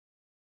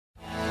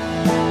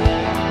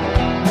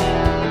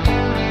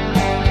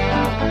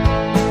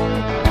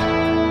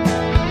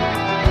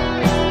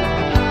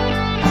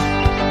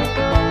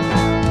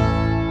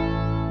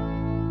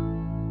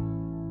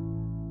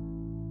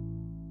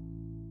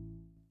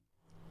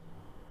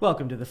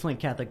Welcome to the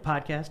Flint Catholic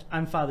Podcast.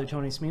 I'm Father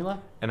Tony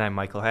Smila. And I'm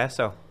Michael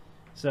Hasso.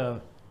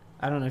 So,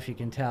 I don't know if you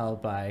can tell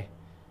by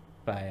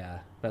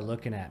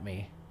looking at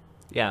me.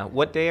 Yeah,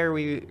 what day are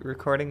we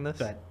recording this?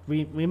 But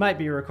we might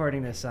be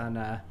recording this on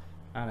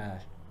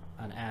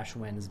Ash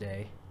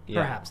Wednesday,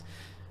 perhaps.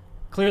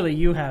 Clearly,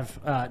 you have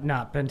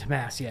not been to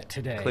Mass yet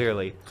today.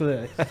 Clearly.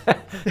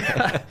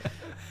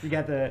 You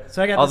got the.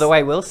 So I got. Although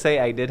I will say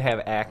I did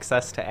have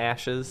access to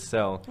ashes,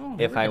 so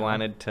if I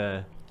wanted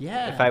to.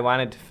 Yeah. If I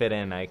wanted to fit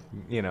in, I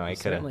could.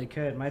 Certainly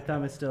could. My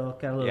thumb is still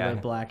got a little bit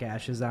of black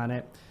ashes on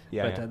it.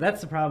 Yeah. But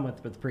that's the problem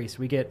with priests.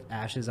 We get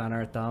ashes on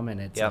our thumb,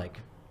 and it's like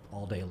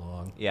all day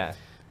long. Yeah.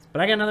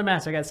 But I got another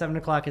Mass. I got 7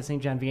 o'clock at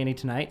St. John Vianney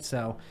tonight,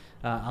 so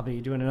I'll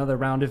be doing another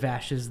round of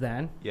ashes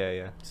then.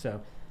 Yeah.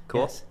 So,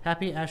 cool. Yes,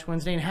 happy Ash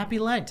Wednesday and happy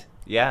Lent.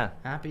 Yeah.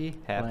 Happy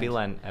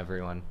Lent,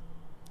 everyone.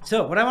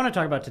 So, what I want to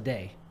talk about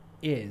today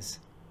is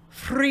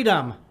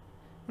freedom. I'm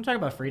going to talk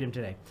about freedom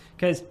today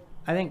because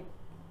I think,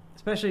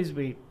 especially as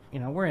we're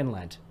in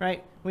Lent,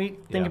 right? We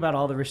think about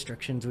all the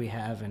restrictions we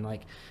have and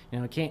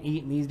can't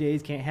eat in these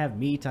days, can't have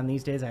meat on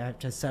these days. I have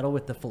to settle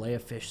with the filet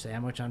of fish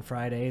sandwich on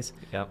Fridays,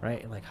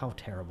 right? Like, how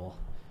terrible.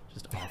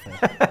 Just awful.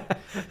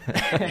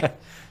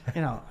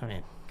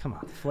 Come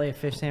on, filet of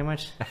fish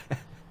sandwich.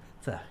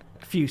 It's a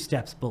few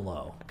steps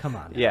below. Come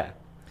on. Now. Yeah,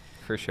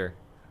 for sure.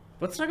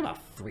 Let's talk about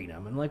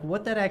freedom and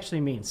what that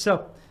actually means.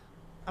 So,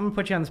 I'm gonna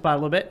put you on the spot a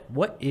little bit.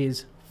 What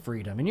is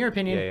freedom, in your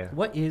opinion?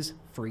 What is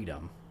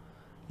freedom?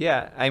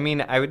 Yeah, I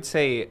mean, I would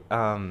say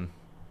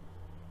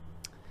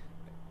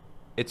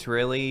it's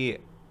really.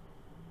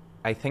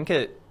 I think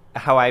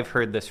how I've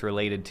heard this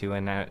related to,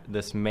 and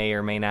this may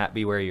or may not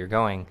be where you're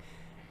going.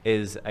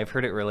 Is I've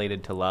heard it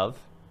related to love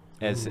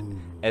as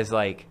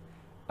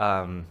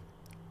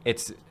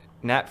it's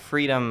not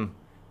freedom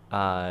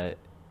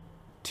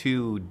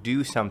to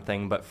do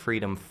something, but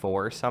freedom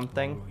for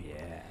something. Oh,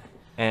 yeah.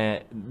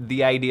 And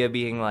the idea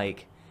being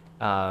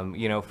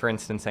for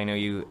instance, I know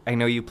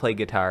you play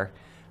guitar.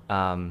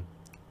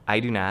 I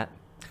do not.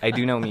 I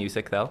do know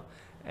music though.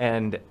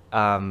 And,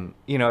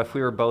 if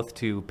we were both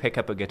to pick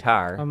up a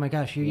guitar. Oh my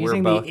gosh, you're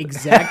using the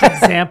exact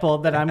example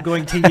that I'm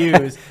going to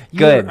use.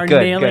 You are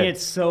nailing it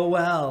so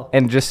well.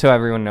 And just so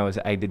everyone knows,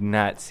 I did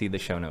not see the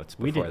show notes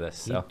before this.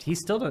 So he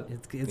still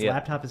don't. His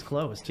laptop is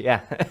closed. Yeah.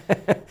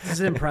 This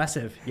is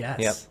impressive. Yes.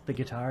 Yep. The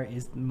guitar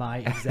is my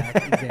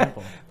exact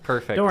example.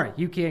 Perfect. Don't worry.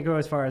 You can't go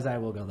as far as I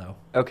will go, though.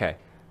 Okay.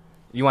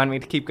 You want me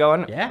to keep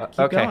going? Yeah,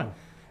 keep going.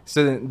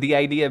 So the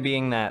idea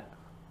being that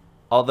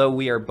although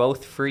we are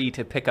both free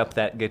to pick up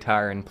that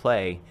guitar and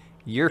play,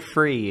 you're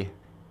free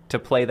to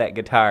play that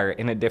guitar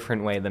in a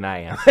different way than I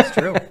am. That's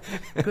true.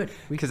 Good.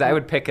 Because I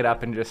would pick it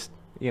up and just,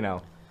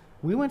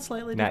 We went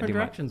slightly different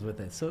directions with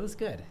it, so it was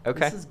good.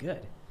 Okay. This is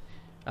good.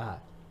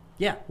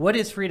 What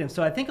is freedom?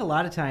 So I think a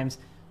lot of times,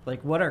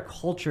 what our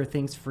culture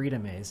thinks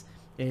freedom is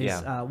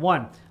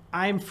one,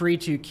 I'm free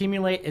to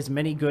accumulate as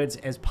many goods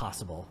as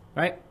possible,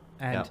 right?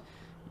 And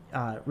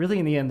really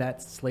in the end,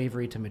 that's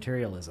slavery to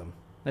materialism.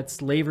 That's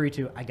slavery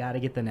to, I got to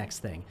get the next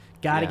thing.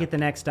 Got to get the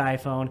next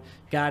iPhone.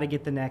 Got to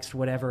get the next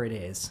whatever it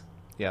is.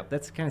 Yep.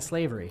 That's kind of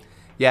slavery.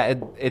 Yeah,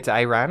 it's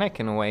ironic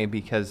in a way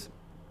because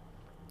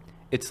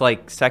it's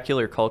like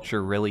secular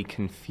culture really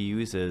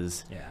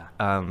confuses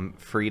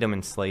freedom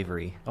and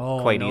slavery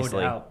quite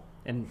easily. Doubt.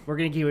 And we're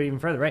going to keep it even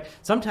further, right?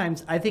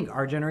 Sometimes I think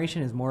our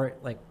generation is more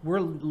we're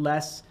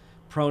less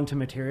prone to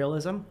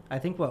materialism. I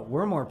think what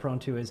we're more prone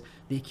to is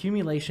the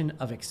accumulation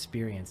of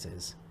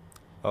experiences.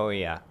 Oh,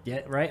 yeah.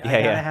 Yeah, right?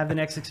 I got to have the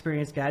next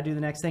experience, got to do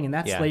the next thing. And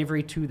that's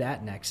slavery to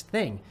that next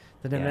thing.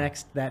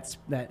 That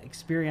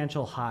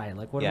experiential high.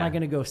 What am I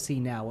going to go see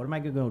now? What am I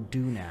going to go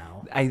do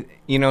now?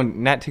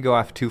 Not to go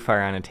off too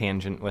far on a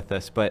tangent with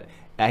this, but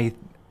I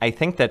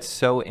think that's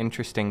so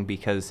interesting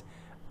because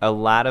a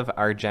lot of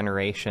our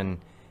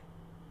generation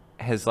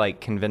has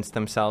convinced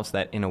themselves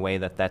that in a way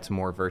that's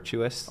more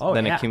virtuous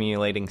than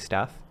accumulating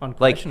stuff.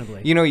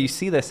 Unquestionably. You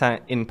see this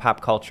in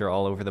pop culture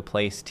all over the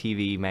place,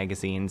 TV,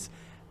 magazines,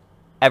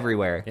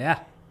 everywhere. Yeah.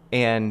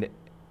 And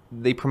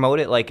they promote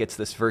it like it's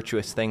this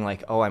virtuous thing,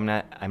 I'm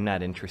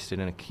not interested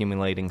in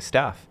accumulating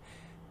stuff.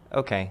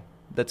 Okay,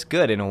 that's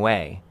good in a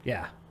way.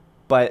 Yeah.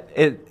 But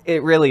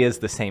it really is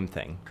the same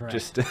thing. Correct.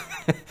 Just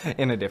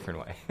in a different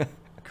way.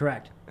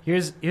 Correct.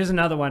 Here's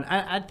another one.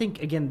 I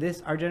think, again,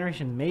 our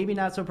generation maybe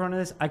not so prone to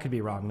this. I could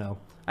be wrong, though.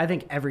 I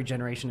think every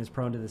generation is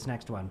prone to this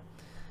next one.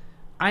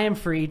 I am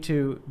free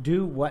to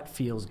do what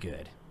feels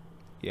good.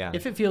 Yeah.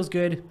 If it feels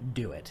good,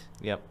 do it.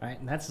 Yep. Right?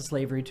 And that's the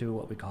slavery to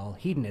what we call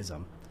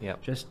hedonism.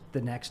 Yep. Just the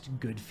next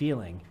good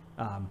feeling.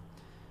 And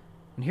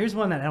here's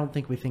one that I don't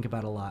think we think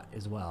about a lot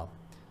as well.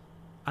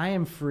 I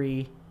am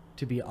free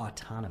to be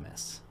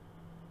autonomous.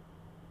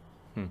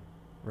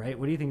 Right?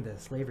 What do you think the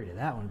slavery to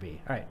that one would be?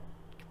 All right.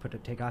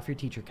 Take off your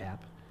teacher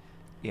cap.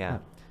 Yeah.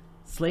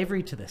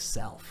 Slavery to the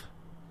self.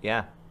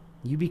 Yeah.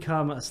 You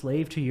become a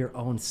slave to your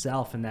own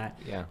self in that,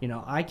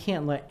 I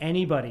can't let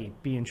anybody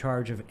be in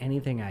charge of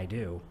anything I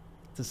do.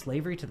 It's a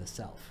slavery to the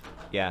self.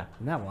 Yeah.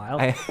 Isn't that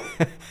wild?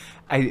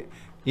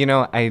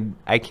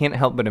 I can't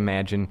help but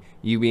imagine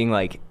you being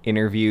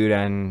interviewed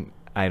on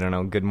I don't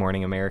know, Good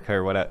Morning America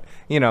or what,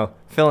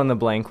 fill in the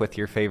blank with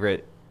your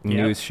favorite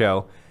news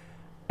show.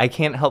 I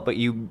can't help but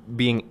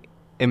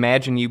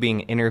imagine you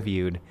being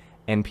interviewed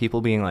and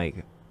people being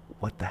like,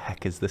 what the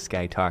heck is this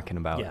guy talking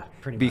about? Yeah,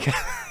 pretty much.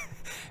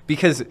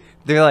 Because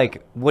they're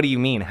like, what do you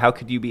mean? How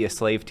could you be a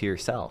slave to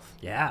yourself?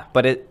 Yeah.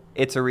 But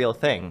it's a real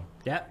thing.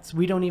 Yeah, so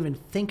we don't even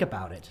think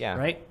about it, Yeah.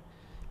 right?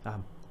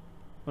 I'm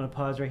going to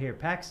pause right here.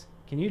 Pax,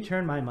 can you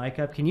turn my mic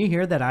up? Can you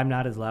hear that I'm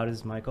not as loud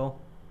as Michael?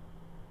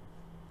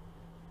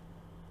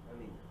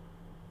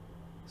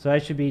 So I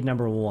should be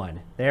number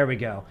 1. There we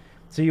go.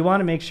 So you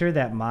want to make sure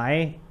that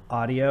my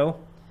audio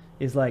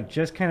is like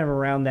just kind of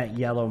around that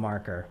yellow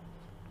marker.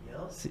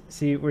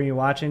 See where you're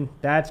watching?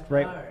 That's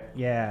right.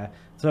 Yeah.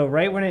 So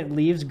right when it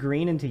leaves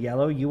green into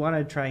yellow, you want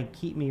to try and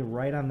keep me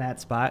right on that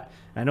spot.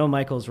 I know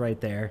Michael's right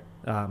there.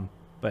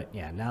 But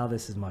yeah, now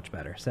this is much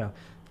better. So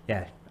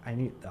yeah,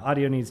 the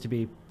audio needs to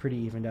be pretty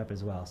evened up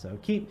as well. So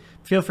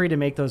feel free to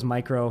make those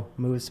micro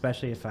moves,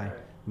 especially if I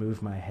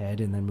move my head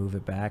and then move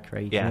it back,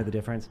 right? You can hear the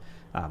difference.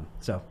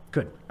 So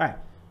good. All right.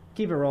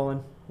 Keep it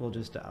rolling. We'll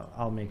just,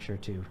 I'll make sure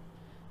to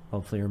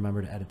hopefully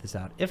remember to edit this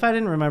out. If I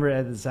didn't remember to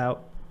edit this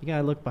out, you got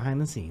to look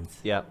behind the scenes.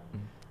 Yep.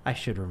 I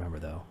should remember,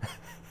 though.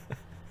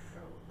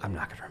 I'm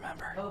not going to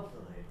remember.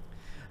 Hopefully.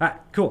 All right,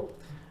 cool.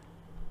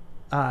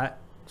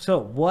 So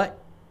what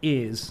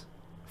is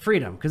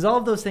freedom? Because all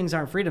of those things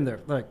aren't freedom.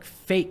 They're like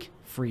fake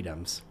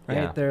freedoms, right?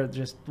 Yeah. They're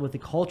just what the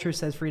culture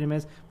says freedom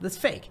is. But it's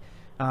fake.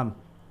 So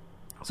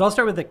I'll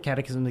start with the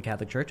Catechism of the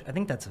Catholic Church. I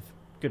think that's a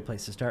good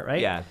place to start,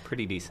 right? Yeah,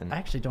 pretty decent. I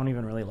actually don't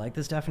even really like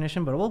this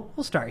definition, but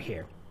we'll start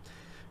here.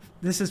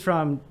 This is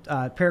from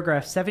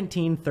paragraph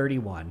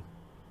 1731.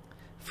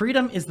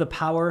 Freedom is the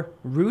power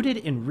rooted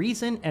in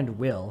reason and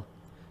will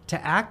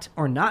to act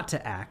or not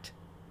to act,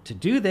 to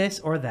do this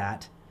or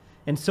that,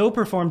 and so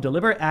perform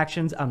deliberate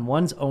actions on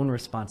one's own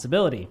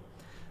responsibility.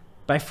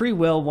 By free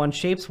will, one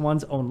shapes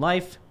one's own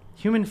life.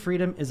 Human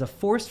freedom is a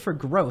force for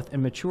growth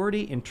and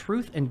maturity in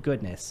truth and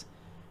goodness.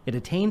 It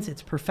attains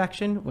its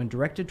perfection when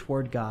directed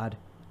toward God,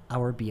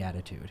 our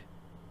beatitude.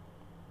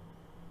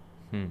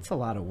 It's a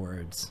lot of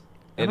words.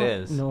 I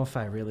don't know if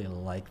I really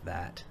like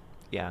that.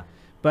 Yeah.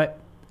 But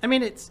I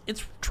mean, it's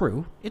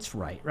true. It's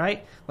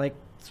right? Like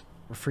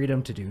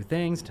freedom to do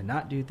things, to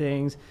not do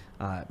things,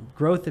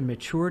 growth and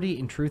maturity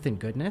in truth and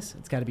goodness.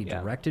 It's got to be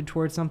directed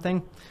towards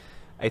something.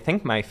 I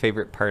think my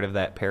favorite part of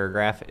that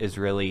paragraph is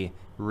really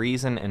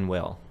reason and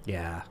will.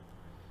 Yeah.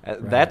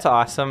 That's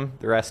awesome.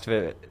 The rest of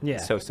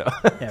it, so-so.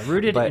 Yeah,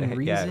 rooted in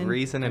reason,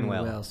 reason and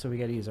will. So we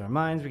got to use our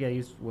minds. We got to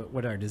use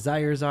what our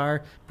desires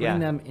are, putting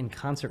them in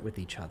concert with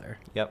each other.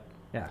 Yep.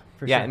 Yeah,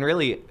 for sure. sure. And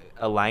really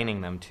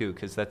aligning them too,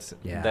 because that's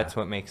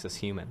what makes us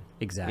human.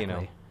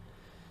 Exactly.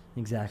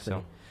 Exactly.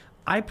 So.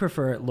 I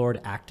prefer Lord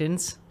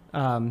Acton's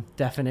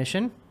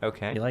definition.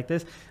 Okay. You like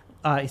this?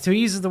 So he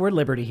uses the word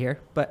liberty here,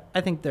 but I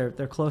think they're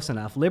close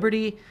enough.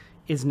 Liberty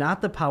is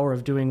not the power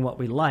of doing what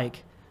we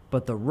like,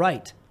 but the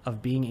right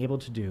of being able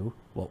to do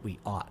what we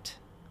ought.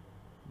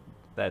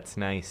 That's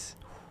nice.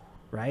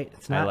 Right?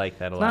 I like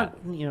that a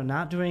lot.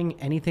 Not doing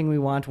anything we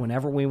want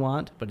whenever we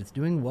want, but it's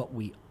doing what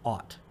we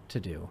ought to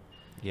do.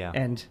 Yeah.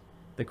 And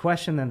the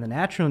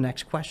natural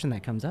next question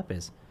that comes up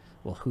is,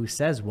 well, who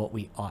says what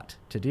we ought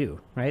to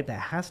do, right? That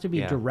has to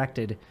be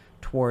directed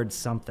towards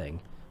something,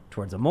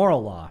 towards a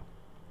moral law.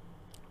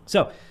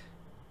 So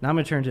now I'm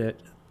going to turn to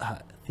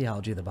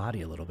theology of the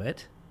body a little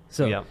bit.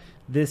 So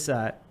this,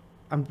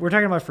 we're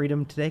talking about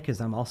freedom today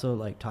because I'm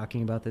also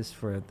talking about this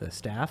for the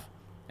staff,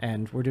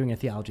 and we're doing a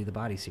theology of the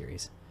body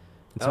series.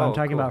 And so I'm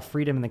talking about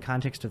freedom in the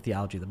context of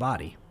theology of the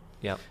body.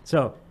 Yep.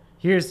 So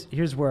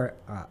here's where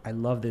I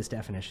love this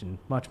definition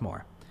much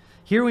more.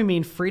 Here we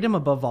mean freedom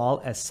above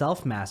all as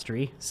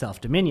self-mastery,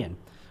 self-dominion.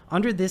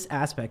 Under this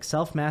aspect,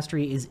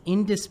 self-mastery is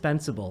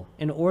indispensable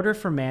in order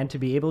for man to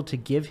be able to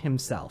give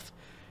himself,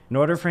 in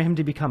order for him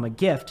to become a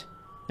gift,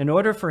 in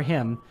order for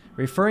him,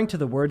 referring to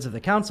the words of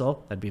the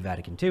Council, that'd be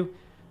Vatican II,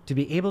 to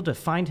be able to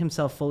find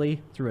himself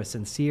fully through a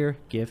sincere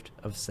gift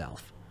of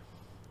self.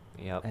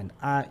 Yep. And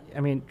I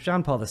mean,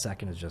 John Paul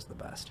II is just the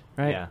best,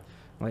 right? Yeah.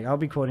 I'll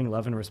be quoting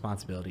Love and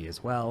Responsibility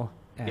as well.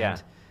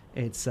 And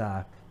it's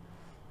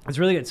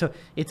really good. So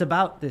it's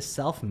about this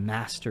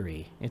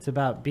self-mastery. It's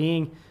about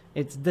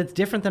that's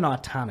different than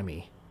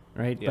autonomy,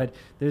 right? Yep. But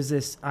there's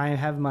this, I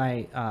have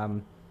my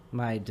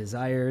my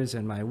desires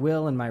and my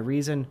will and my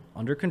reason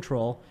under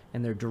control,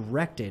 and they're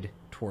directed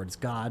towards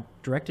God,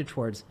 directed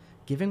towards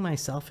giving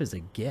myself as a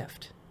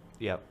gift.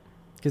 Yep.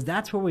 Because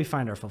that's where we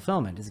find our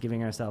fulfillment, is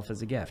giving ourselves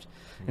as a gift.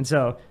 Mm-hmm. And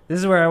so this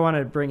is where I want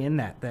to bring in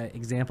that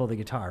example of the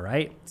guitar,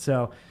 right?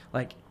 So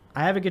I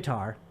have a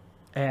guitar,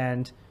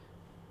 and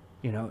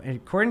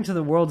according to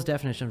the world's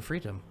definition of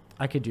freedom,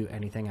 I could do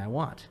anything I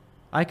want.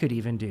 I could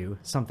even do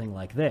something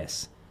like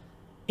this.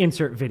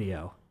 Insert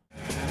video.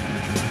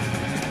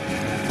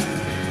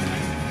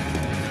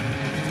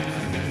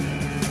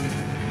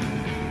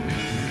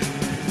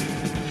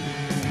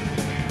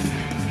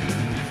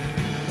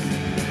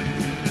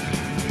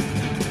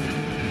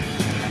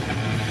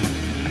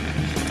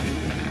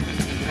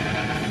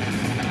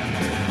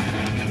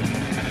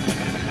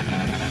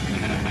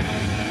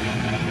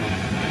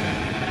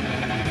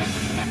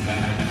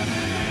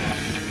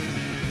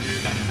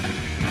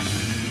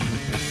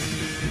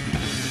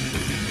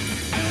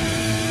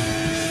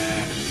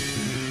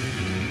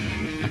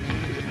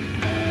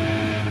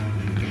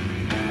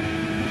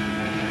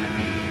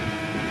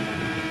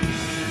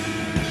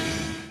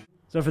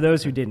 So for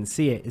those who didn't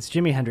see it, it's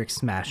Jimi Hendrix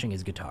smashing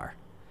his guitar.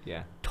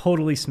 Yeah.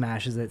 Totally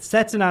smashes it,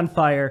 sets it on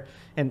fire,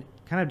 and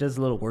kind of does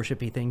a little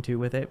worshipy thing too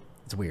with it.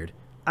 It's weird.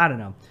 I don't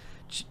know.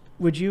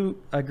 Would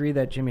you agree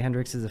that Jimi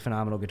Hendrix is a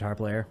phenomenal guitar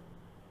player?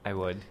 I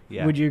would,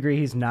 yeah. Would you agree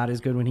he's not as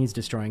good when he's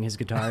destroying his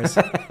guitars?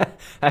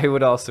 I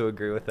would also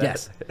agree with that.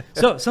 Yes.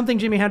 So something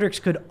Jimi Hendrix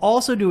could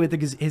also do with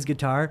his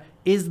guitar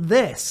is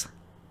this.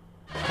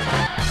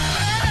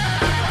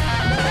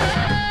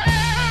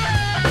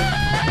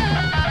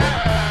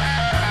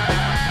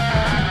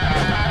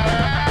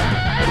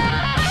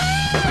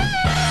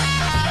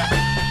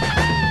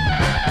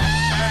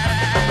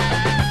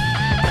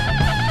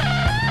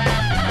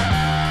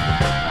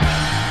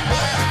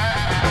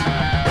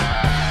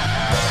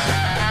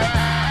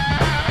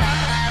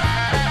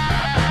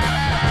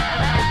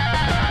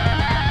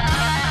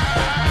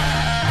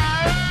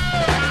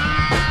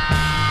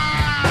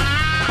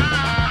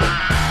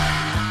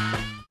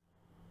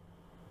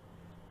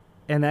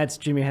 And that's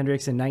Jimi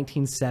Hendrix in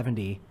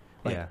 1970,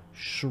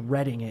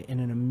 shredding it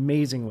in an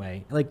amazing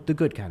way, like the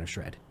good kind of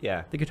shred.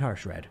 Yeah. The guitar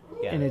shred.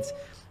 Yeah. And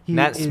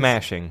not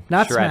smashing.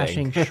 Not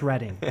shredding. smashing,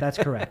 shredding. That's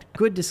correct.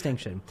 Good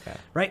distinction. Yeah.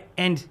 Right?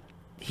 And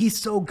he's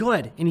so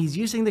good. And he's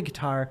using the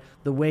guitar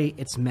the way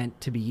it's meant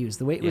to be used,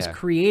 the way it was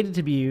created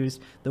to be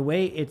used, the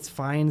way it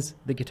finds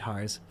the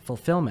guitar's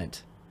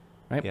fulfillment.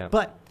 Right? Yeah.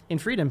 But in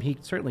Freedom, he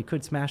certainly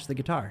could smash the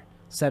guitar,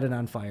 set it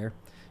on fire.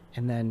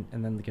 And then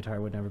the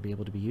guitar would never be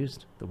able to be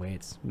used the way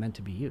it's meant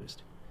to be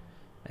used.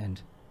 And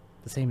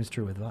the same is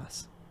true with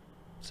us.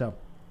 So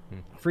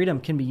freedom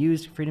can be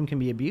used, freedom can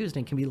be abused,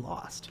 and can be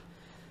lost.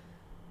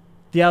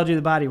 Theology of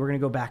the Body, we're going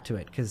to go back to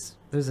it because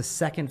there's a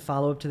second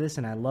follow-up to this,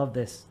 and I love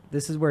this.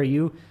 This is where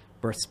you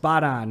were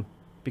spot on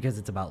because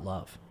it's about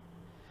love.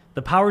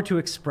 The power to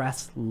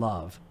express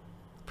love.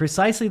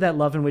 Precisely that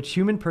love in which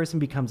human person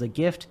becomes a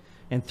gift,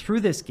 and through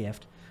this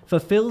gift,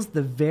 fulfills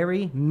the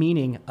very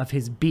meaning of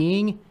his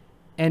being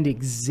and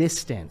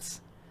existence.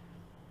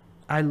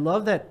 I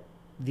love that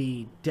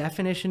the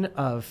definition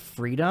of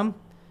freedom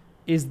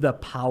is the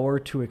power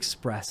to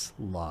express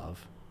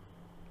love.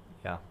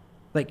 Yeah.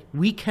 Like,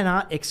 we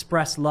cannot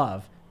express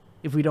love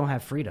if we don't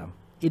have freedom.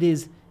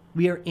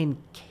 We are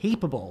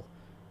incapable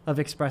of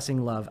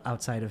expressing love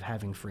outside of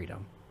having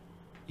freedom.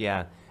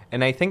 Yeah.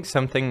 And I think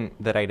something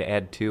that I'd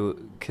add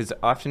too, because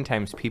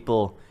oftentimes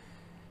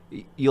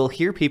you'll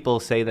hear people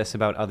say this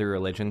about other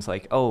religions,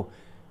 like, oh,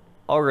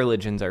 all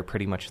religions are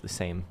pretty much the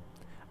same.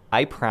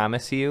 I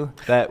promise you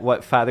that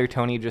what Father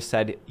Tony just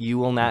said, you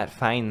will not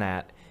find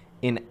that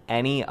in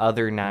any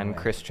other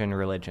non-Christian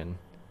religion.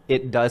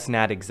 It does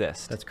not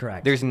exist. That's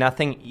correct. There's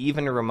nothing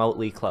even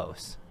remotely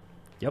close.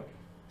 Yep.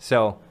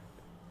 So,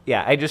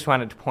 yeah, I just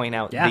wanted to point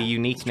out the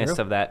uniqueness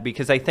of that,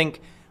 because I think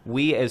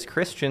we as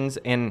Christians,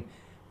 and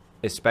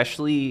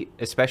especially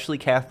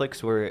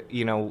Catholics, where,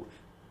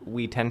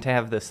 we tend to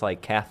have this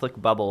like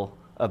Catholic bubble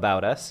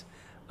about us,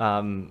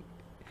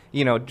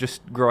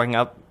 just growing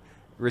up,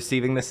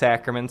 receiving the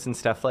sacraments and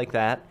stuff like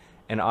that,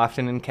 and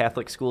often in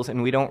Catholic schools,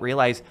 and we don't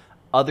realize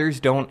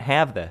others don't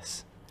have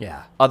this.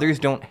 Yeah. Others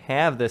don't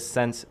have this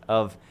sense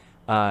of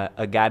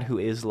a God who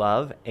is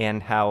love,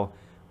 and how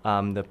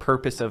the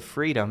purpose of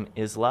freedom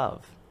is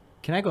love.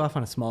 Can I go off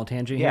on a small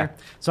tangent here?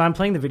 So I'm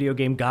playing the video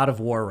game God of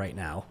War right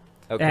now.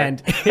 Okay.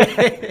 And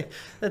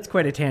that's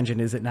quite a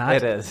tangent, is it not?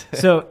 It is.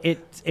 So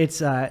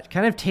it's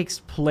kind of takes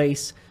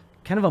place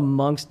kind of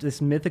amongst this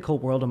mythical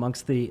world,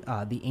 amongst the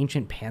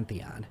ancient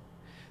pantheon.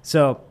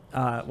 So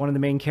one of the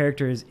main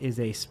characters is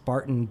a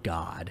Spartan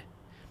god,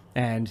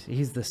 and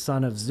he's the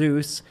son of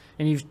Zeus.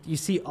 And you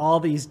see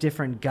all these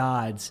different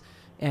gods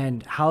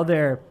and how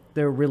they're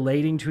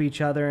relating to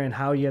each other, and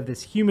how you have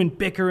this human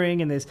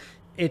bickering, and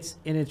it's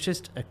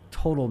just a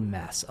total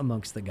mess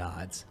amongst the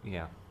gods.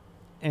 Yeah.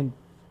 And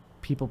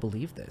people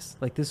believe this.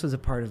 Like, this was a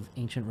part of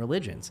ancient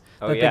religions.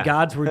 Oh, that the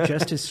gods were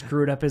just as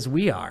screwed up as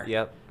we are.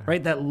 Yep.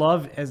 Right? That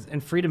love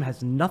and freedom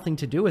has nothing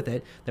to do with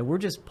it. That we're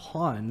just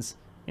pawns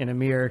in a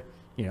mere,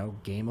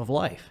 game of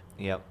life.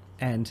 Yep.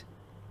 And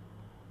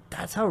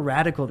that's how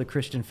radical the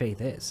Christian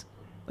faith is.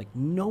 Like,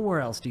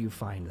 nowhere else do you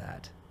find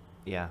that.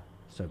 Yeah.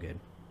 So good.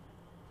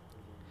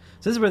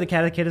 So this is where the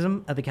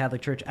Catechism of the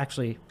Catholic Church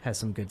actually has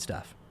some good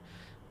stuff.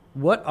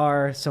 What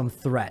are some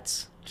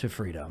threats to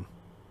freedom?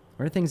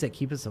 What are things that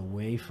keep us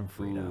away from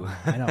freedom? Ooh.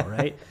 I know,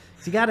 right?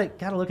 So you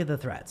gotta look at the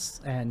threats.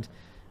 And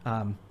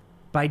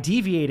by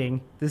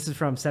deviating, this is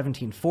from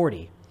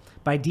 1740,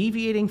 by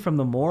deviating from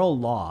the moral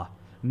law,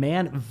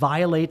 man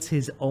violates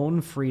his own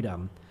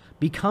freedom,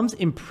 becomes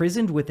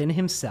imprisoned within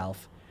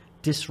himself,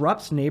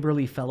 disrupts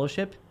neighborly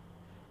fellowship,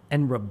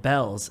 and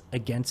rebels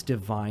against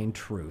divine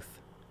truth.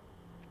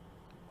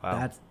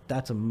 Wow.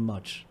 That's a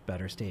much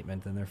better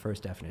statement than their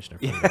first definition of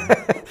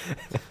freedom.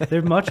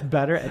 They're much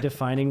better at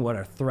defining what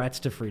are threats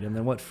to freedom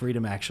than what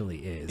freedom actually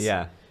is.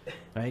 Yeah.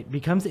 Right?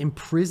 Becomes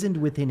imprisoned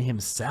within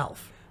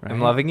himself. Right?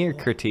 I'm loving your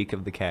critique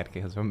of the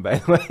Catechism, by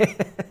the way.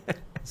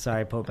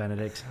 Sorry, Pope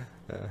Benedict.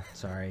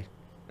 Sorry.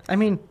 I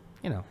mean,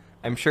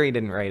 I'm sure he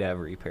didn't write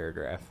every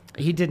paragraph.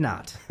 He did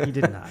not. He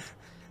did not.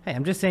 Hey,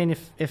 I'm just saying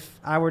if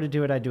I were to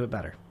do it, I'd do it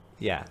better.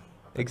 Yeah.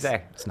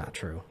 Exactly. It's not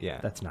true. Yeah.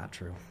 That's not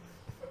true.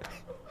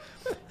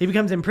 He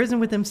becomes imprisoned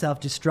with himself,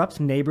 disrupts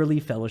neighborly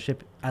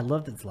fellowship. I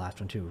love this last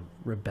one too.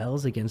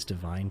 Rebels against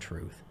divine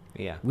truth.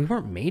 Yeah. We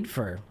weren't made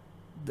for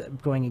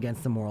going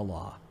against the moral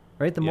law,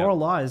 right? The Yep. moral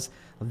law is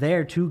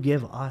there to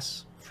give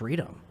us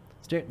freedom.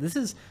 This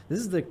is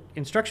the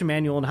instruction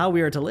manual on how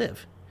we are to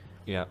live.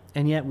 Yeah.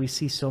 And yet we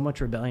see so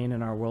much rebellion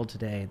in our world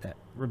today that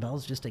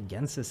rebels just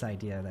against this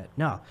idea that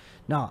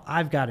no,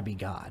 I've got to be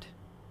God.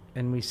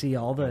 And we see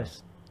all the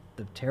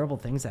terrible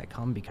things that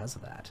come because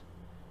of that.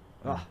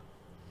 Yeah. Ugh.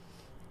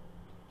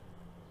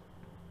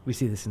 We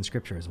see this in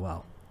Scripture as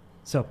well.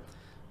 So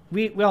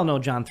we all know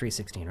John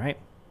 3:16, right?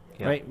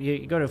 Yeah. Right?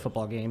 You go to a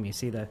football game, you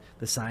see the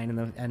sign in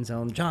the end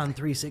zone, John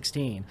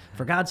 3:16.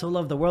 For God so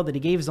loved the world that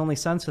he gave his only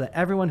son so that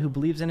everyone who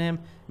believes in him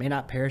may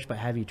not perish but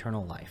have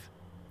eternal life.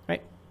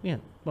 Right? Yeah,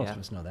 most of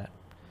us know that.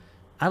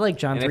 I like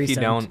John 3:17. And if you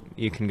don't,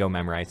 you can go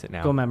memorize it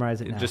now. Go memorize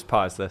it now. Just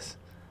pause this.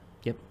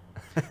 Yep.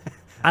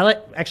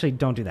 Actually,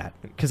 don't do that,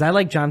 because I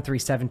like John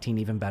 3:17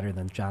 even better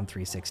than John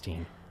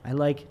 3:16. I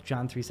like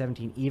John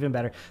 3:17 even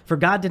better. For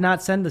God did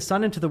not send the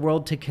Son into the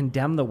world to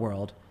condemn the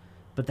world,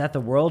 but that the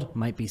world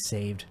might be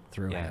saved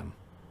through him.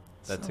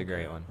 That's a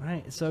great one.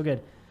 Right? It's so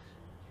good.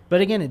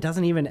 But again, it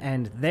doesn't even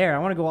end there. I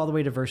want to go all the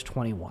way to verse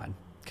 21,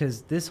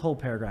 because this whole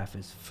paragraph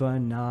is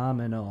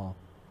phenomenal.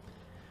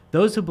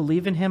 Those who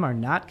believe in him are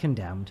not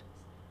condemned,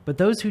 but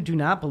those who do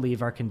not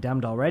believe are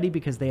condemned already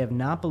because they have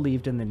not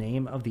believed in the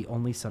name of the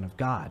only Son of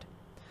God.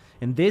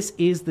 And this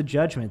is the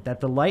judgment, that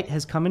the light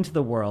has come into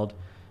the world,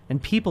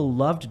 and people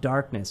loved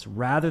darkness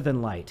rather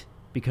than light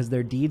because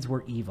their deeds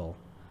were evil.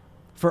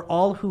 For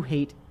all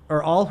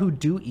who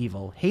do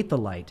evil hate the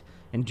light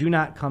and do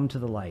not come to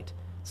the light,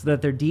 so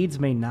that their deeds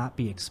may not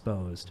be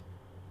exposed.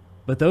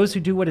 But those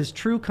who do what is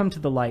true come to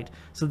the light,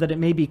 so that it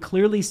may be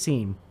clearly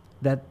seen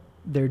that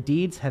their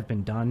deeds have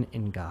been done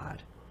in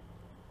God.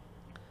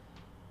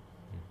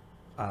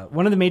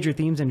 One of the major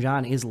themes in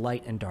John is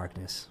light and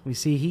darkness. We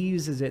see he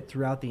uses it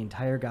throughout the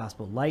entire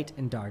gospel, light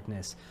and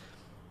darkness.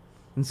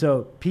 And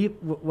so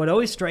what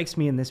always strikes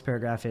me in this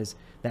paragraph is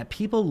that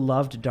people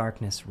loved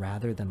darkness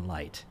rather than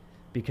light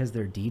because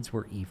their deeds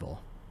were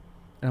evil.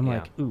 And I'm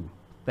like, ooh,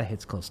 that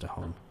hits close to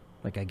home.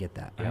 Like, I get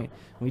that, right?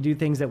 When we do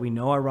things that we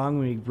know are wrong,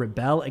 when we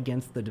rebel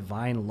against the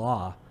divine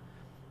law,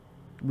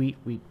 we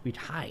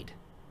hide,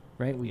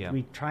 right?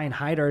 We try and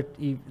hide our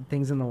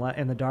things in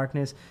the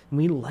darkness, and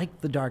we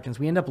like the darkness.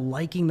 We end up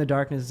liking the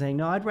darkness and saying,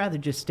 no, I'd rather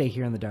just stay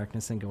here in the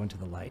darkness than go into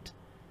the light.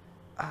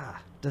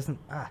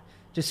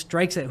 Just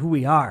strikes at who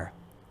we are.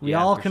 We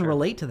all can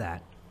relate to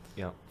that.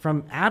 Yeah.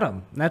 From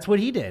Adam. That's what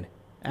he did.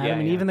 Adam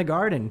and Eve in the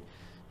garden.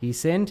 He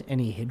sinned and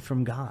he hid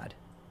from God.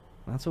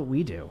 That's what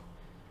we do.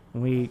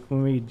 When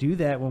we do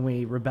that, when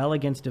we rebel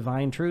against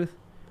divine truth,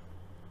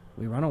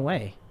 we run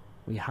away.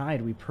 We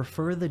hide. We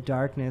prefer the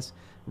darkness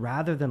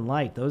rather than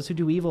light. Those who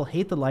do evil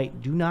hate the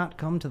light. Do not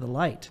come to the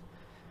light.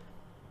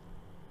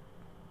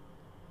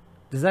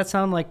 Does that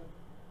sound like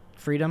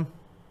freedom?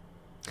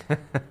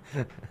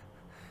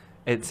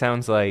 It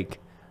sounds like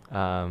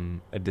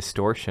a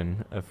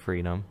distortion of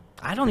freedom.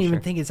 I don't even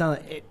think it sounds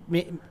like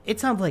it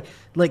sounds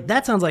like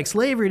that sounds like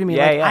slavery to me.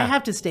 Yeah, like yeah. I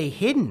have to stay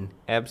hidden.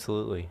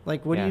 Absolutely.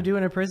 Like, what do you do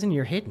in a prison?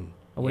 You're hidden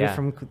away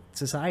from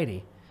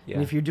society. Yeah.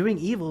 And if you're doing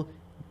evil,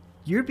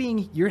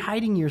 you're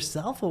hiding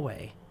yourself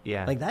away.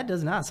 Yeah. Like, that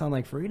does not sound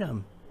like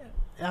freedom.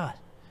 Yeah.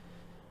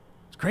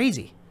 It's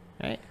crazy,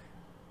 right?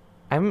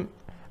 I'm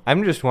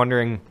just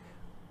wondering,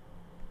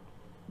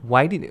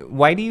 why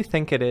do you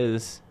think it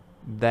is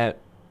that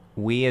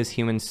we as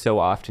humans so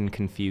often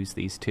confuse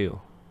these two?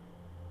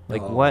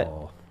 Like,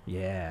 what?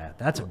 Yeah,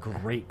 that's a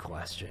great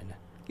question.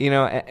 You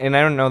know, and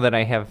I don't know that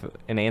I have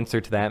an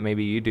answer to that.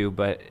 Maybe you do,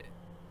 but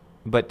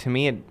to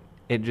me,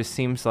 it just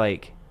seems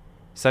like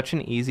such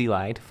an easy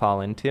lie to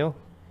fall into,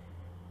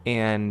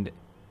 and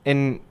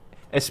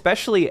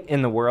especially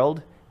in the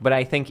world. But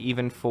I think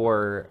even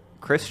for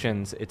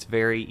Christians, it's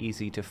very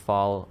easy to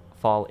fall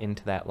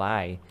into that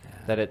lie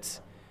that it's,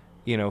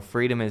 you know,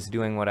 freedom is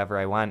doing whatever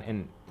I want,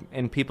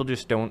 and people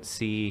just don't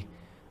see.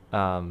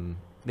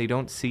 They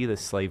don't see the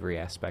slavery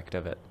aspect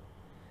of it.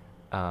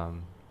 Yeah.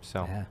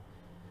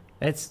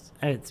 It's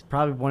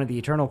probably one of the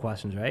eternal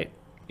questions, right?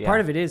 Yeah.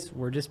 Part of it is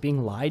we're just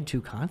being lied to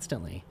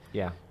constantly.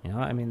 Yeah. You know,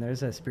 I mean,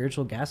 there's a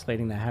spiritual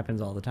gaslighting that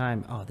happens all the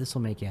time. Oh, this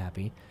will make you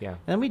happy. Yeah. And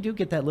then we do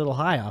get that little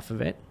high off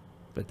of it,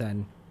 but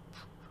then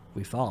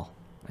we fall.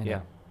 And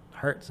it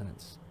hurts, and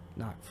it's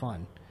not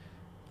fun.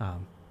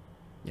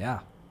 Yeah.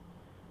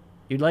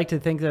 You'd like to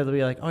think that they'll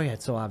be like, oh, yeah,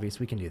 it's so obvious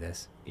we can do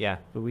this. Yeah.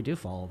 But we do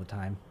fall all the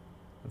time.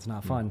 It's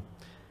not fun.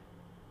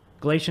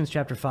 Galatians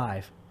chapter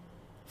 5.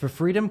 For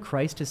freedom,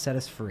 Christ has set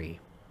us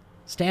free.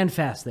 Stand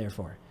fast,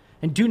 therefore,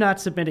 and do not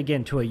submit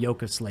again to a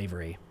yoke of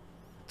slavery.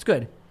 It's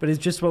good, but it's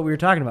just what we were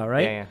talking about,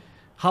 right? Yeah.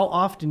 How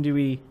often do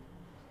we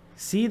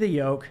see the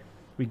yoke,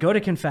 we go to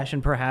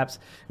confession perhaps,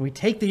 and we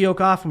take the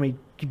yoke off and we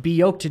be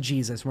yoked to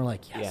Jesus, and we're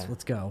like, yes,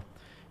 let's go.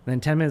 And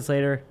then 10 minutes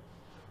later,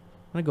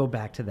 I'm going to go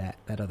back to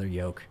that other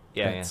yoke,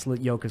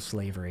 yoke of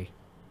slavery.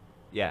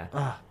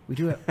 Yeah. We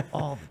do it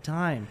all the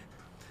time.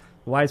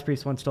 A wise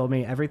priest once told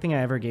me, everything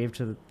I ever gave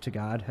to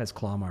God has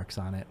claw marks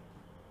on it.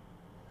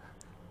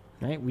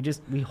 Right?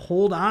 We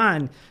hold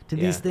on to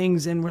these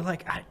things, and we're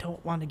like, I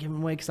don't want to give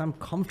them away because I'm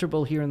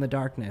comfortable here in the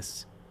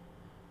darkness.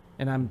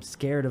 And I'm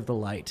scared of the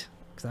light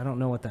because I don't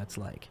know what that's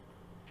like.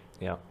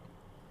 Yeah.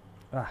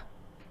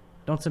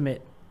 Don't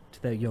submit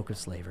to the yoke of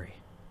slavery.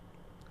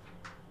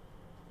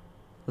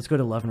 Let's go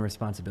to Love and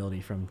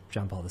Responsibility from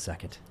John Paul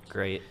II.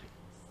 Great.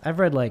 I've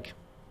read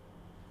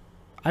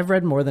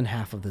more than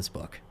half of this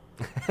book.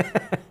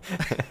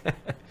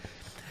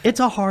 It's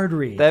a hard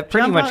read. That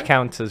pretty much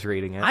counts as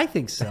reading it. I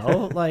think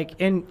so.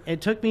 And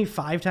it took me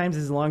 5 times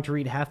as long to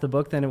read half the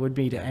book than it would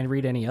be to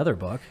read any other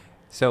book.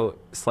 So,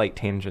 slight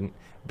tangent.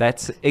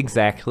 That's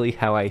exactly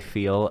how I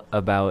feel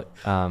about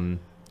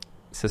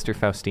Sister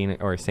Faustina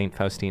or Saint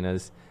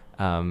Faustina's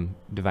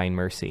Divine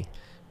Mercy.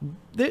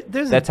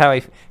 That's how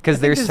because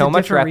there's so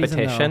much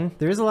repetition.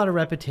 There is a lot of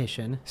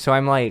repetition. So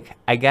I'm like,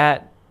 I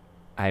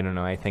don't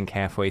know, I think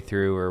halfway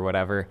through or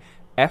whatever.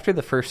 After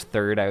the first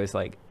third, I was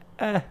like,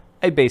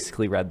 I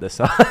basically read this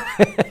all.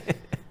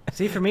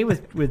 See, for me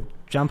with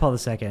John Paul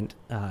II,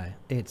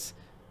 it's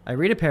I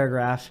read a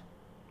paragraph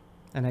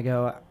and I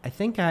go, I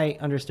think I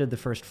understood the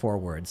first 4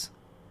 words.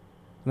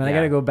 And then I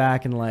got to go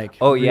back and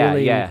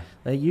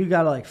you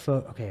got to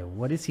okay,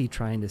 what is he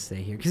trying to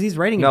say here? Because he's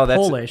writing in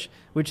Polish,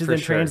 which is then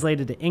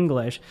translated to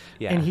English,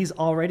 and he's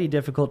already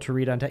difficult to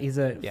read on top. He's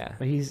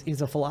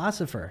a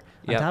philosopher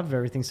on top of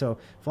everything. So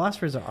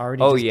philosophers are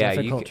already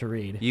difficult to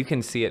read. You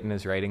can see it in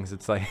his writings.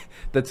 It's like,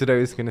 that's what I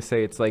was going to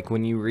say. It's like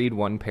when you read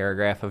one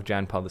paragraph of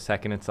John Paul II,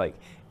 it's like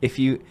if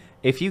you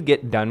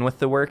get done with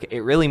the work,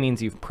 it really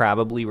means you've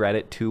probably read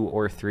it 2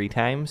 or 3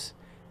 times,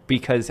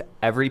 because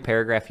every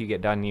paragraph you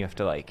get done, you have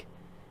to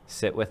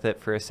sit with it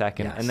for a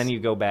second, and then you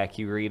go back,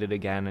 you read it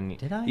again,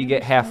 and you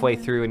get halfway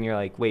through and you're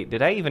like, wait,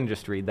 did I even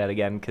just read that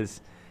again? Because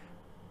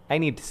I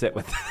need to sit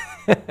with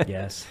it.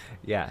 Yes.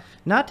 Yeah.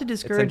 Not to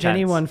discourage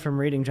anyone from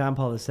reading John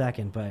Paul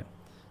II, but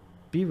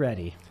be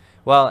ready.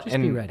 Well,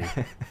 be ready.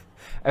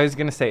 I was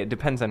going to say, it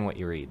depends on what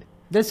you read.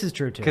 This is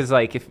true, too. Because,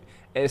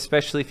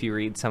 especially if you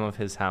read some of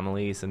his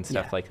homilies and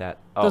stuff like that.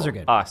 Those are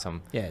good.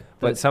 Awesome. Yeah.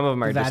 But some of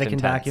them are just Vatican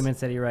intense. documents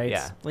that he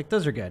writes. Yeah.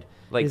 Those are good.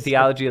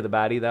 Theology of the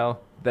Body, though,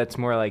 that's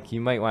more like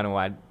you might want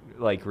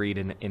to read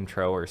an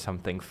intro or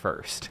something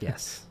first.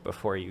 Yes.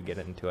 Before you get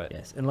into it.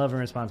 Yes. And Love and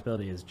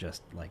Responsibility is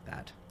just like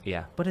that.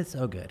 Yeah. But it's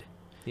so good.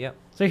 Yep.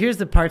 So here's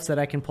the parts that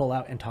I can pull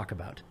out and talk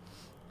about.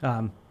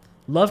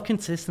 Love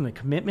consists in the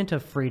commitment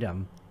of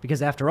freedom,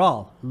 because after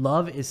all,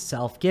 love is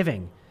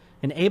self-giving.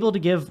 And able to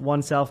give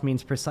oneself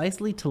means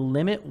precisely to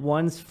limit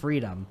one's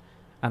freedom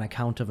on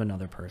account of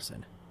another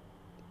person.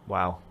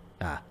 Wow.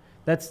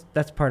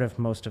 That's part of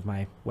most of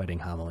my wedding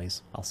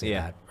homilies. I'll say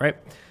that, right?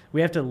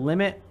 We have to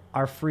limit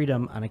our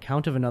freedom on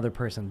account of another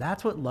person.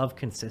 That's what love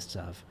consists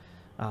of.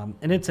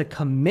 And it's a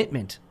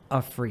commitment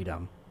of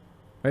freedom,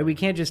 right? We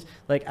can't just,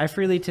 I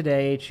freely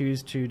today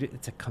choose to do,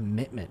 it's a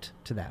commitment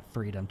to that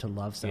freedom to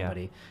love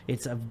somebody. Yeah.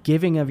 It's a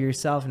giving of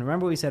yourself. And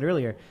remember what we said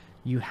earlier,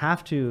 you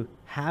have to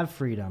have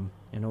freedom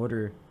in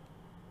order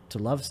to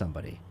love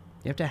somebody.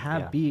 You have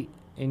to be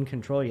in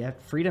control.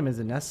 Freedom is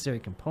a necessary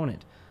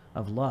component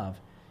of love,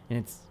 and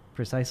it's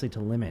precisely to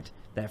limit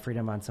that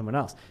freedom on someone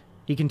else.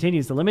 He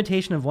continues, the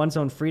limitation of one's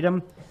own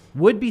freedom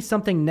would be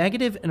something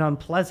negative and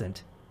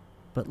unpleasant,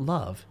 but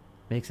love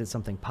makes it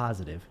something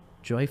positive,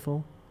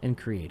 joyful, and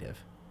creative.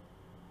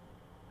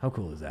 How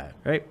cool is that,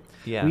 right?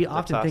 Yeah, we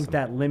often think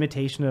that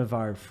limitation of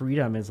our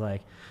freedom is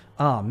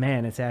oh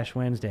man, it's Ash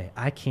Wednesday.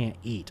 I can't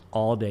eat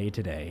all day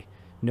today.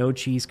 No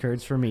cheese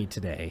curds for me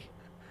today.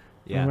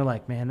 Yeah. And we're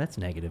like, man, that's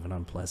negative and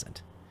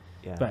unpleasant.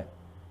 Yeah. But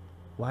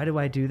why do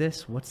I do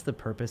this? What's the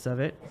purpose of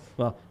it?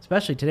 Well,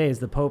 especially today, as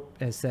the Pope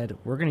has said,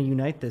 we're going to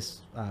unite this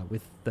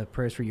with the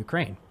prayers for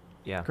Ukraine.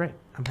 Yeah. Great.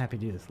 I'm happy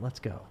to do this. Let's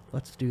go.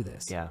 Let's do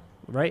this. Yeah.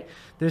 Right?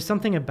 There's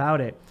something about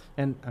it.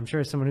 And I'm sure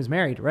as someone who's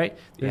married, right?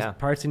 There's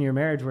parts in your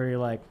marriage where you're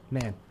like,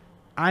 man,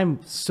 I'm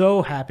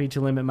so happy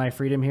to limit my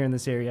freedom here in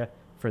this area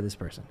for this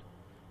person.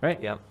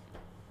 Right? Yep.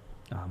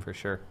 For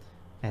sure.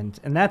 And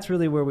that's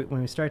really where when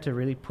we start to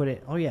really put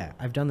it, oh yeah,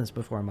 I've done this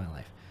before in my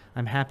life.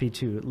 I'm happy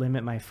to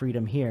limit my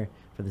freedom here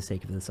for the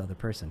sake of this other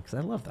person because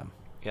I love them.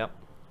 Yep.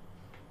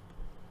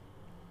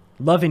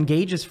 Love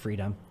engages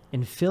freedom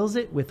and fills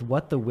it with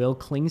what the will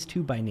clings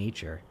to by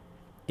nature.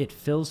 It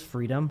fills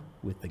freedom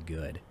with the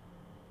good.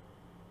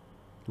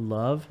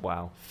 Love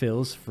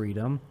fills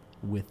freedom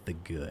with the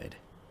good.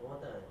 I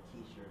want that on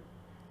a t-shirt.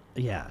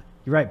 Yeah,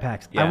 you're right,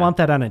 Pax. Yeah. I want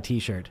that on a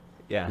t-shirt.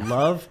 Yeah.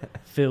 Love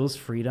fills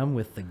freedom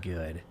with the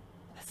good.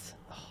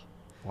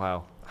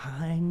 Wow.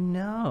 I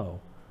know.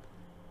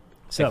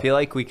 So I feel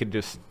like we could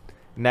just,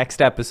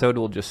 next episode,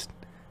 we'll just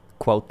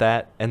quote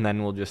that, and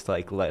then we'll just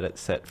let it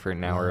sit for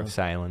an hour of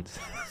silence.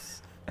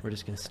 We're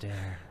just going to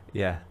stare.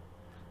 Yeah.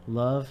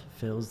 Love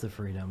fills the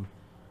freedom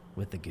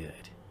with the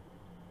good.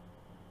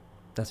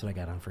 That's what I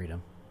got on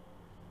freedom.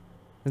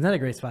 Isn't that a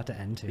great spot to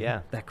end to?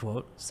 Yeah. That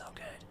quote, so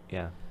good.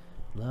 Yeah.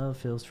 Love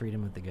fills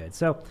freedom with the good.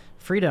 So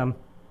freedom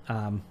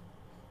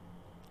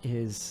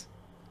is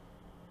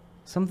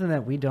something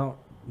that we don't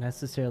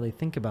necessarily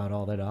think about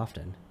all that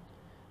often.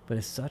 but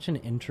it's such an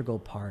integral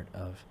part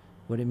of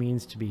what it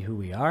means to be who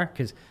we are,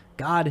 because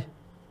God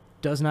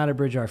does not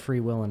abridge our free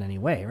will in any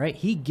way, right?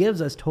 He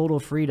gives us total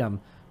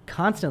freedom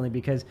constantly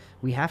because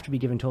we have to be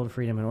given total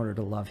freedom in order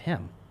to love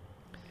him.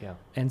 Yeah.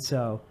 And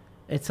so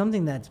it's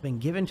something that's been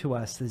given to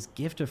us, this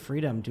gift of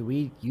freedom. Do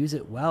we use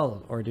it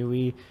well, or do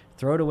we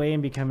throw it away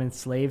and become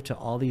enslaved to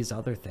all these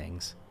other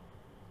things?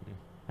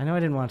 I know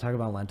I didn't want to talk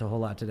about Lent a whole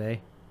lot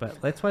today,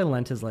 but that's why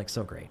Lent is like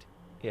so great.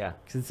 Yeah.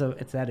 Because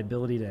it's that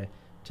ability to,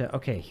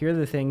 okay, here are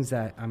the things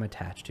that I'm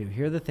attached to.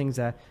 Here are the things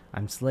that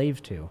I'm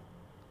slave to.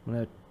 I'm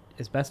going to,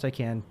 as best I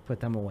can,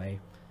 put them away.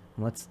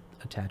 And let's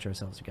attach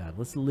ourselves to God.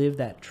 Let's live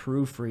that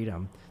true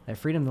freedom, that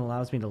freedom that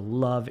allows me to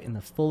love in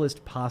the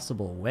fullest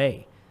possible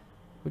way,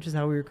 which is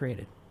how we were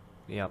created.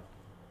 Yep.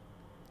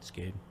 It's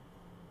good.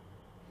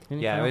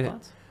 Any Yeah, final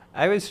thoughts?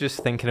 I was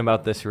just thinking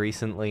about this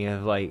recently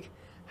of like,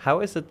 how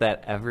is it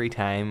that every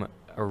time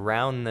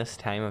around this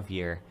time of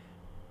year,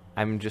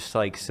 I'm just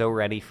like so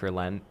ready for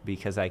Lent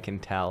because I can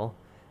tell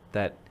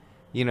that,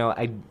 you know,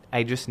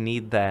 I just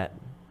need that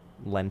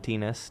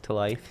lentiness to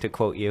life, to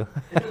quote you.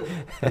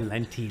 The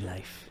Lenti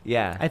life.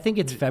 Yeah. I think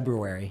it's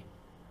February.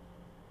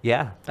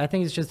 Yeah. I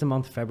think it's just the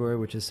month of February,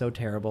 which is so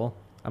terrible.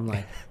 I'm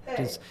like,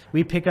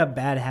 we pick up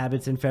bad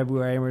habits in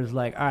February, and we're just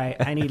like, all right,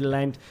 I need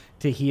Lent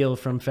to heal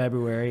from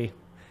February.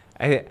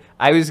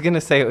 I was gonna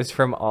say it was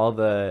from all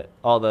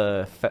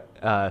the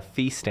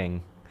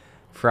feasting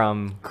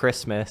from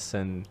Christmas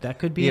and that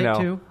could be it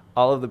too.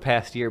 All of the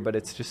past year, but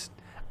it's just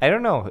I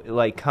don't know.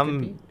 Like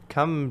come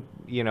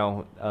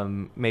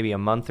maybe a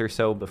month or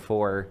so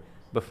before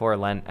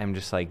Lent, I'm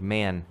just like,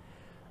 man,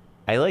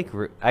 I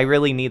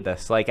really need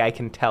this. Like I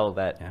can tell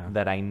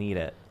that I need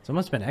it. It's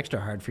almost been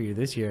extra hard for you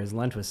this year as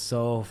Lent was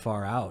so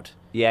far out.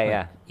 Yeah, like,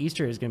 yeah.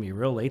 Easter is gonna be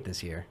real late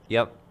this year.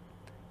 Yep.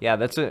 Yeah,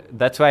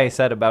 that's why I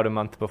said about a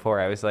month before.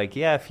 I was like,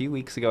 yeah, a few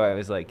weeks ago I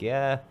was like,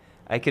 yeah,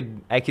 I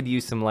could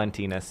use some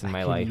lentiness in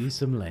my life. Use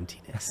some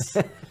lentiness.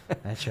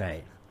 That's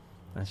right.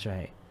 That's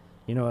right.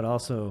 You know what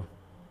also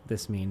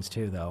this means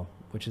too, though,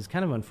 which is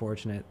kind of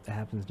unfortunate, that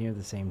happens near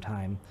the same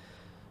time.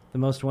 The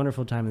most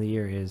wonderful time of the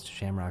year is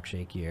Shamrock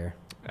Shake year.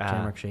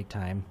 Shamrock Shake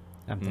time.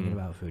 I'm thinking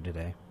about food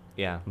today.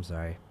 Yeah. I'm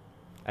sorry.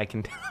 I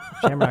can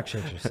Shamrock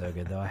Shakes are so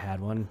good, though. I had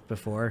one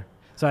before.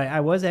 So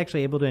I was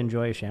actually able to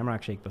enjoy a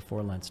Shamrock Shake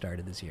before Lent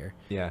started this year.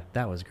 Yeah.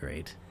 That was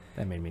great.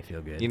 That made me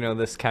feel good. You know,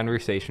 this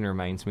conversation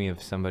reminds me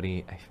of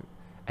somebody,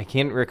 I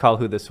can't recall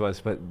who this was,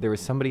 but there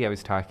was somebody I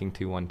was talking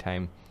to one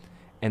time,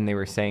 and they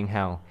were saying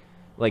how,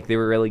 like, they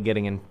were really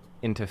getting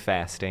into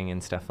fasting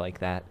and stuff like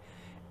that.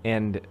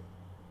 And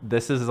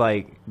this is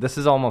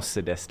almost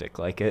sadistic.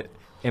 Like, it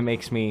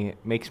makes me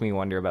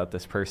wonder about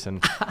this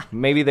person.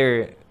 Maybe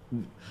their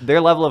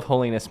level of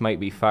holiness might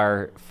be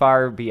far,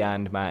 far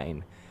beyond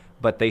mine.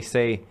 But they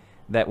say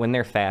that when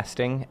they're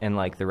fasting and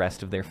like the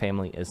rest of their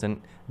family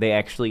isn't, they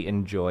actually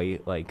enjoy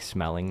like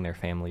smelling their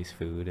family's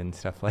food and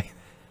stuff like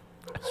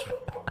that.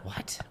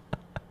 What?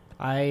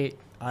 I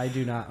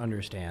do not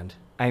understand.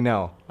 I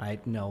know.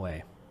 No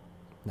way.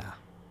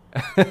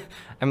 Nah.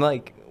 I'm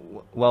like,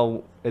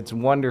 well, it's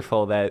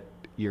wonderful that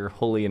you're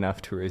holy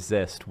enough to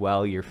resist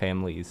while your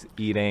family's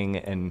eating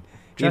and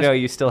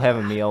you still have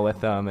a meal with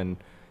them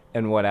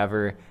and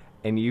whatever,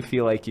 and you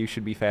feel like you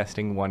should be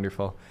fasting,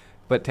 wonderful.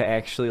 But to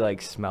actually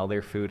like smell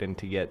their food and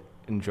to get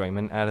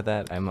enjoyment out of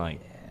that, I'm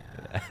like,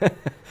 yeah.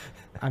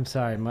 I'm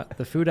sorry.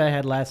 The food I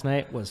had last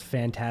night was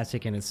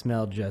fantastic, and it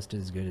smelled just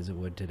as good as it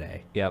would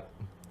today. Yep.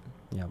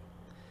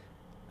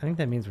 I think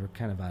that means we're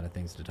kind of out of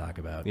things to talk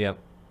about. Yep.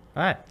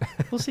 All right.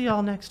 We'll see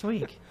y'all next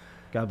week.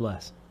 God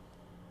bless.